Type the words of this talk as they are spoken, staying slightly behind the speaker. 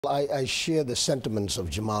I share the sentiments of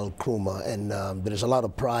Jamal Kruma, and there is a lot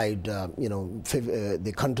of pride,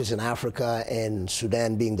 the countries in Africa and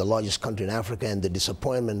Sudan being the largest country in Africa, and the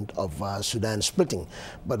disappointment of Sudan splitting.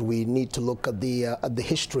 But we need to look at the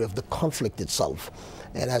history of the conflict itself.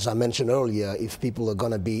 And as I mentioned earlier, if people are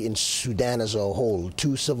going to be in Sudan as a whole,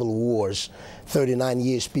 2 civil wars, 39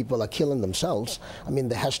 years, people are killing themselves. I mean,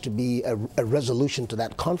 there has to be a resolution to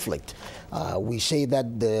that conflict. We say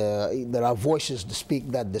that there are voices to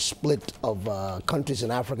speak that the split of countries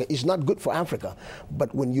in Africa is not good for Africa.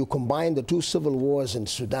 But when you combine the 2 civil wars in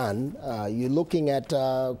Sudan, you're looking at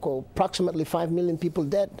approximately 5 million people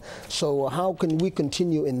dead. So how can we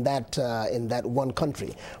continue in that one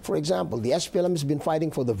country? For example, the SPLM has been fighting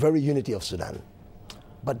for the very unity of Sudan.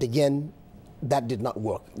 But again, that did not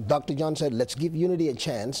work. Dr. John said, let's give unity a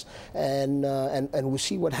chance, and we'll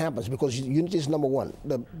see what happens, because unity is number one.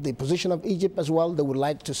 The position of Egypt as well, they would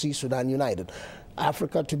like to see Sudan united.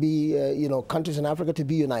 Africa to be, countries in Africa to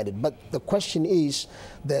be united. But the question is,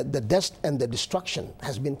 the death and the destruction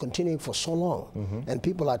has been continuing for so long, and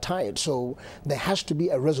people are tired. So there has to be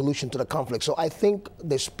a resolution to the conflict. So I think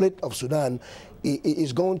the split of Sudan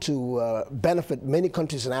is going to benefit many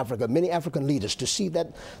countries in Africa, many African leaders, to see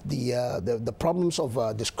that the problems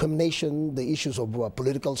of discrimination, the issues of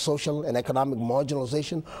political, social, and economic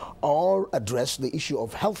marginalization are addressed. The issue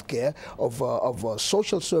of healthcare, of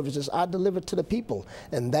social services are delivered to the people.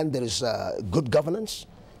 And then there is good governance.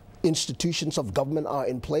 Institutions of government are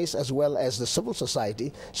in place, as well as the civil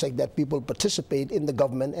society, so that people participate in the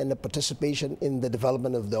government and the participation in the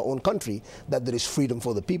development of their own country, that there is freedom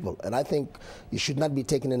for the people. And I think it should not be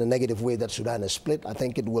taken in a negative way that Sudan is split. I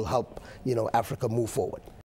think it will help, Africa move forward.